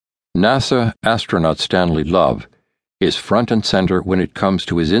NASA astronaut Stanley Love is front and center when it comes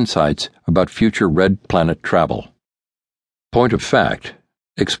to his insights about future red planet travel. Point of fact,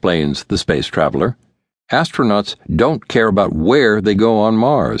 explains the space traveler, astronauts don't care about where they go on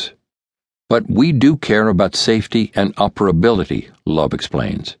Mars. But we do care about safety and operability, Love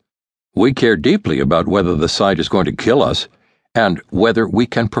explains. We care deeply about whether the site is going to kill us and whether we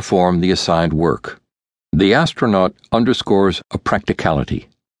can perform the assigned work. The astronaut underscores a practicality.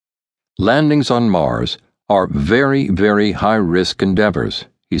 Landings on Mars are very, very high-risk endeavors,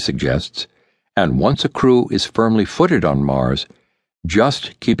 he suggests, and once a crew is firmly footed on Mars,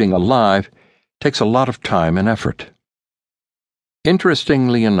 just keeping alive takes a lot of time and effort.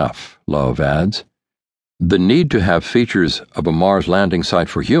 Interestingly enough, Love adds, the need to have features of a Mars landing site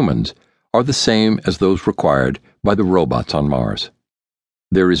for humans are the same as those required by the robots on Mars.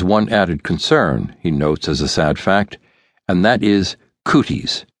 There is one added concern, he notes as a sad fact, and that is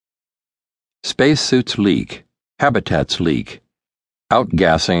cooties. Spacesuits leak, habitats leak.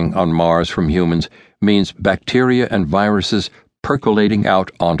 Outgassing on Mars from humans means bacteria and viruses percolating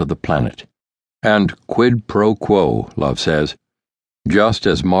out onto the planet. And quid pro quo, Love says. Just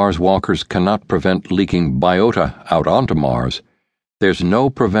as Mars walkers cannot prevent leaking biota out onto Mars, there's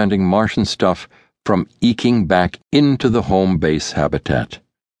no preventing Martian stuff from eking back into the home base habitat.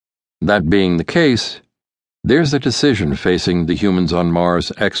 That being the case, there's a decision facing the humans on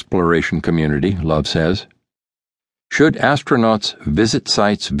Mars exploration community, Love says. Should astronauts visit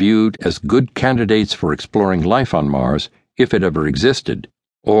sites viewed as good candidates for exploring life on Mars, if it ever existed,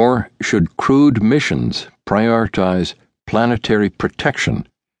 or should crewed missions prioritize planetary protection,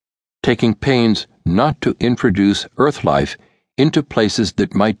 taking pains not to introduce Earth life into places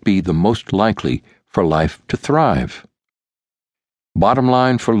that might be the most likely for life to thrive? Bottom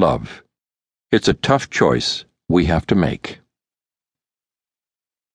line for Love, it's a tough choice we have to make.